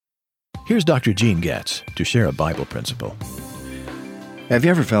Here's Dr. Gene Getz to share a Bible principle. Have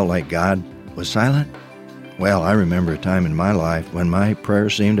you ever felt like God was silent? Well, I remember a time in my life when my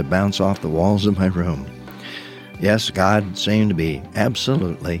prayers seemed to bounce off the walls of my room. Yes, God seemed to be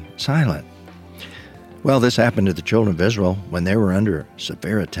absolutely silent. Well, this happened to the children of Israel when they were under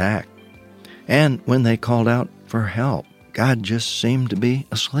severe attack. And when they called out for help, God just seemed to be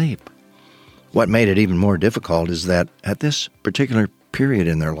asleep. What made it even more difficult is that at this particular period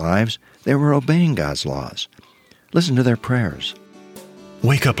in their lives, they were obeying God's laws. Listen to their prayers.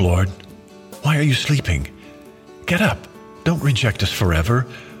 Wake up, Lord. Why are you sleeping? Get up. Don't reject us forever.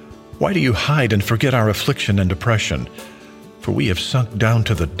 Why do you hide and forget our affliction and oppression? For we have sunk down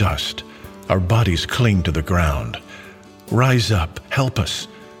to the dust. Our bodies cling to the ground. Rise up, help us,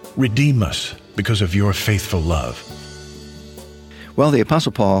 redeem us because of your faithful love. Well, the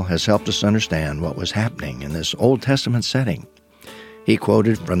Apostle Paul has helped us understand what was happening in this Old Testament setting. He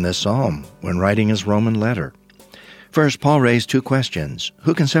quoted from this psalm when writing his Roman letter. First, Paul raised two questions.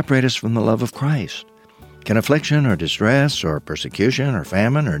 Who can separate us from the love of Christ? Can affliction or distress or persecution or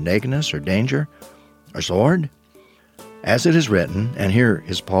famine or nakedness or danger or sword? As it is written, and here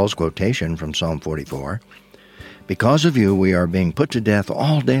is Paul's quotation from Psalm 44, because of you we are being put to death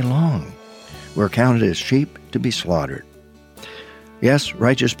all day long. We're counted as sheep to be slaughtered. Yes,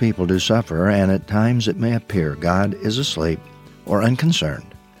 righteous people do suffer, and at times it may appear God is asleep or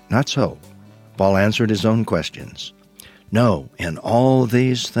unconcerned. Not so. Paul answered his own questions. No, in all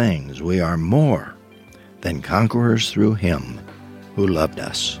these things we are more than conquerors through him who loved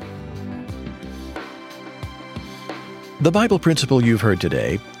us. The Bible principle you've heard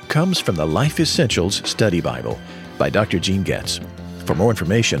today comes from the Life Essentials Study Bible by Dr. Gene Getz. For more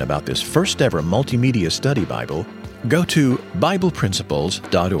information about this first-ever multimedia study Bible, go to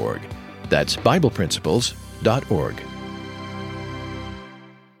BiblePrinciples.org. That's BiblePrinciples.org.